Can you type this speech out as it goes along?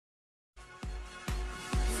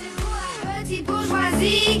petite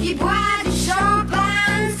bourgeoisie qui boit du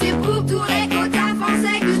champagne. C'est pour tous les quotas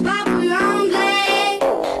français que je parle plus anglais.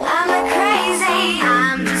 I'm not crazy,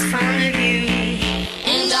 I'm just fond of you.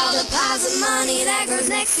 And all the piles of money that goes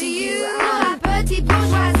next to you. La petite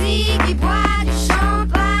bourgeoisie qui boit du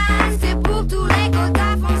champagne. C'est pour tous les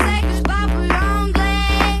quotas français que je parle plus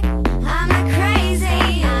anglais. I'm not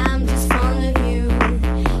crazy, I'm just fond of you.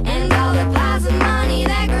 And all the piles of money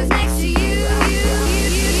that goes next to you.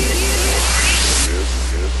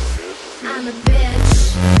 I'm a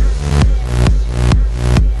bitch.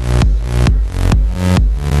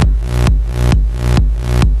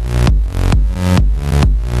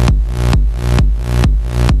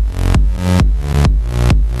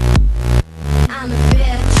 I'm a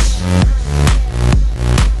bitch.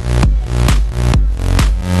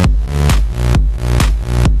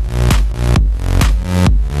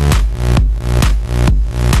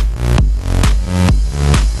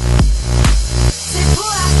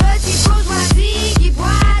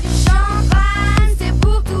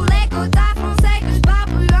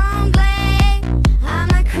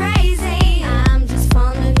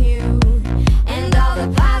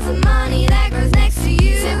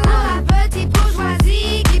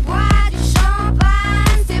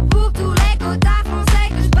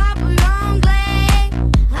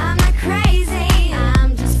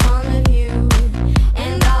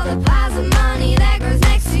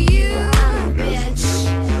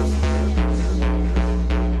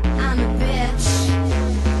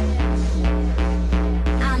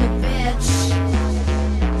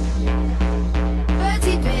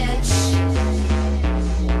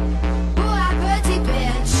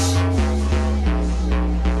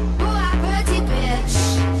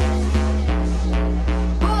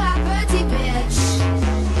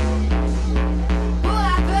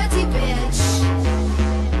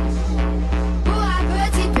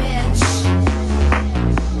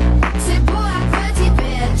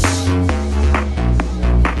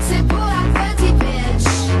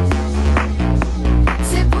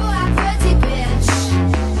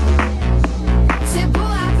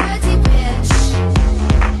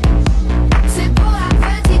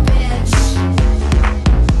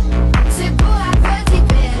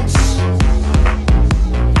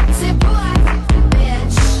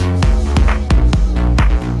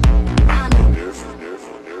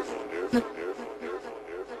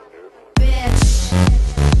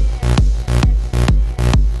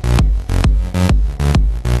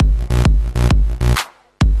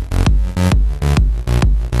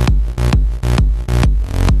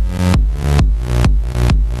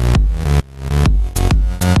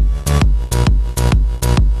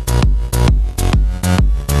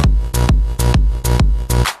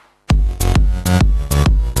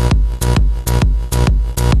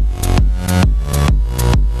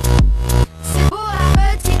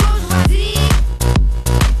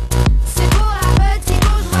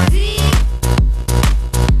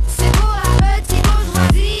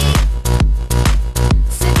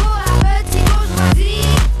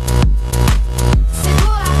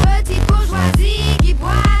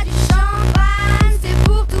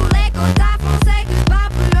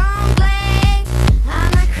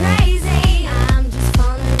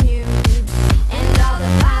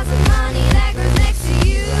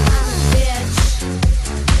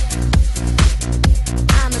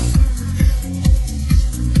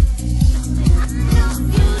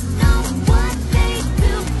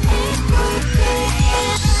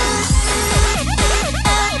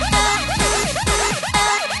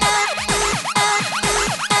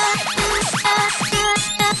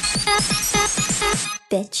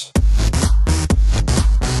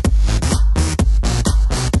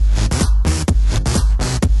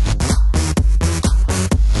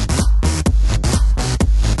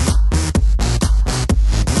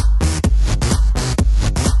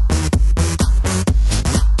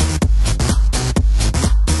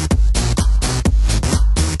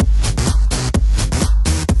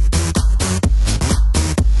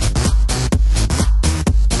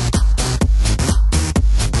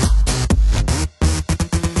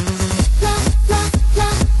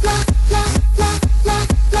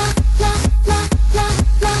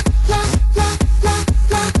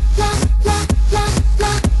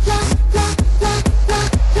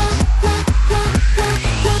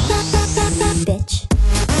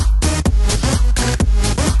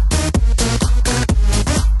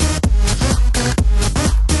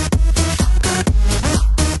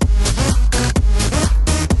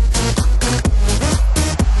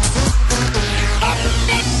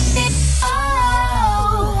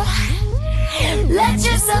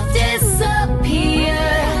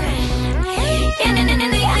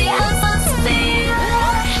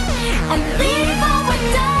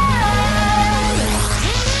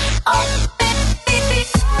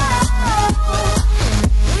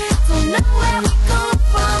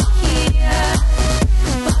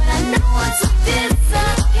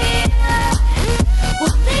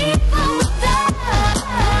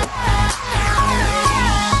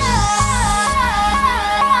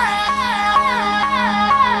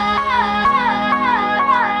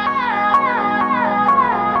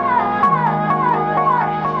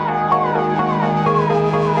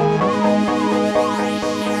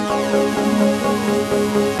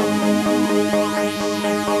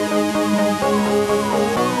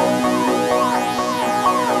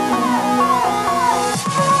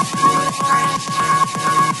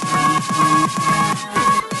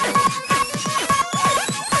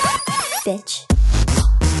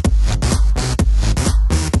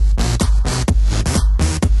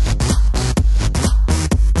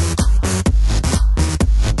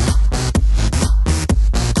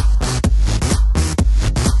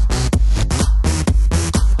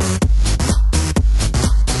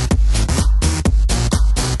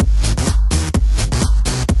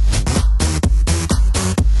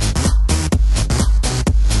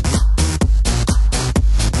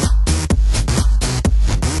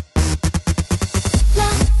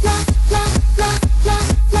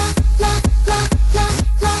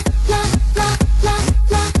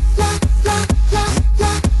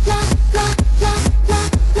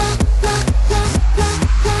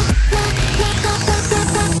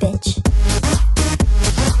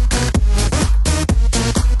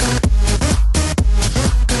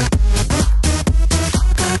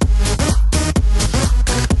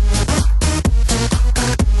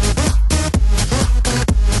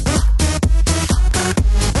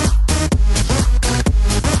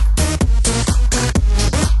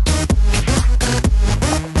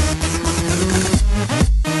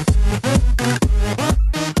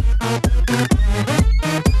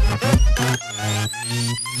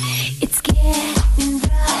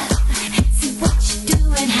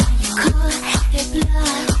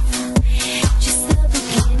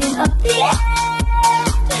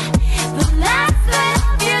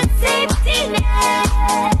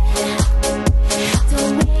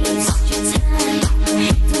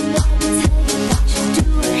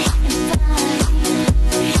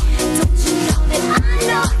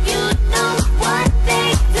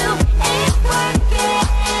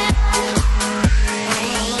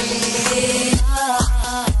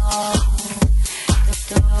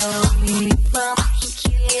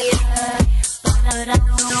 But I don't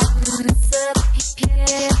want to disappear.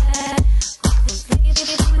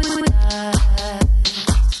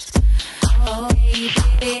 Oh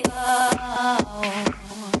baby, oh,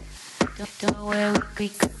 don't worry, we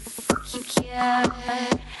could keep here.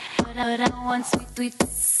 But I don't want to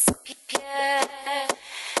disappear.